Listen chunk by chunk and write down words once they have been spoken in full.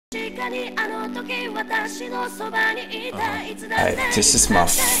This is my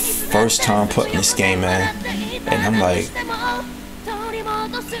first time putting this game in, and I'm like,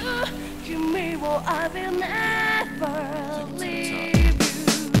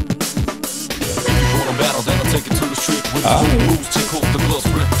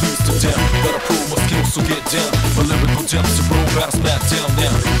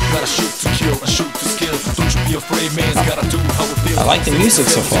 I like the music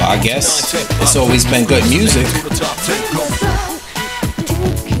so far. I guess it's always been good music.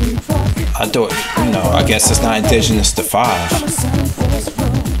 I thought, I guess it's not indigenous to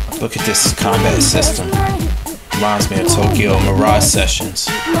 5. Look at this combat system. Reminds me of Tokyo Mirage Sessions.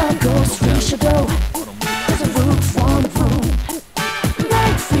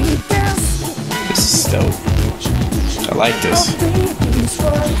 This is dope. I like this.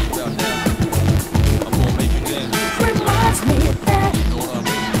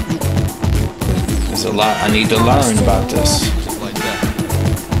 There's a lot I need to learn about this.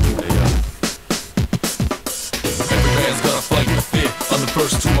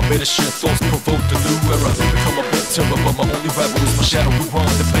 First to my better shit, thoughts provoke the new era. Become a bit terror, but my only rival is my shadow. We run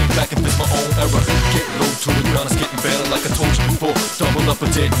the pain back and fix my own error. Get low to the ground, it's getting better like I told you before. Double up a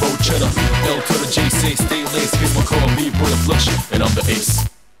dead road cheddar. L to the J, say stay lace. Here's my call, me, boy, a flush, and I'm the ace.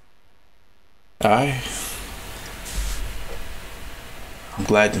 Alright. I'm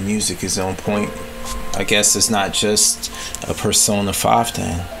glad the music is on point. I guess it's not just a Persona 5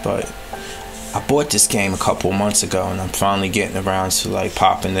 thing, but I bought this game a couple months ago, and I'm finally getting around to like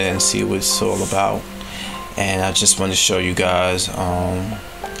popping in and see what it's all about. And I just want to show you guys,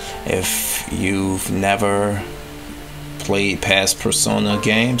 if you've never played past Persona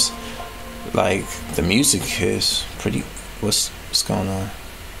games, like the music is pretty. What's going on?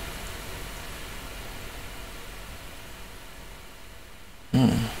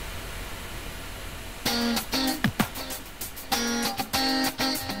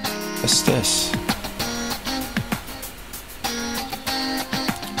 What's this?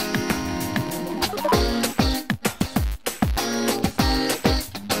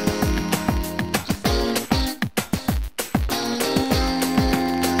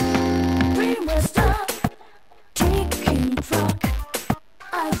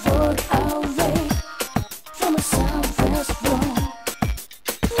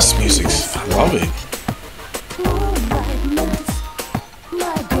 This music's, I love it.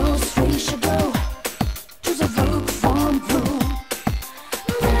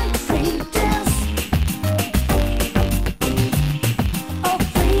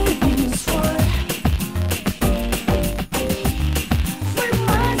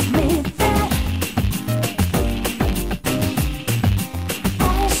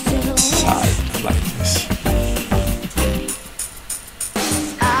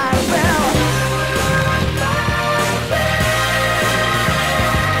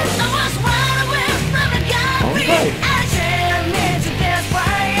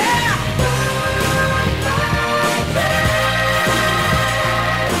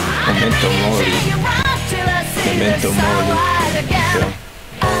 Memento mori. Okay.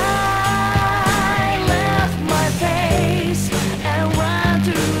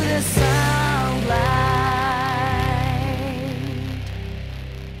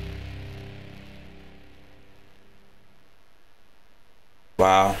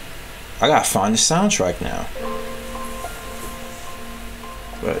 Wow, I gotta find the soundtrack now.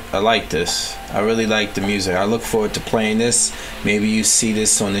 But I like this. I really like the music. I look forward to playing this. Maybe you see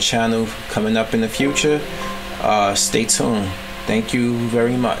this on the channel coming up in the future. Stay tuned. Thank you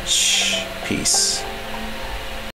very much. Peace.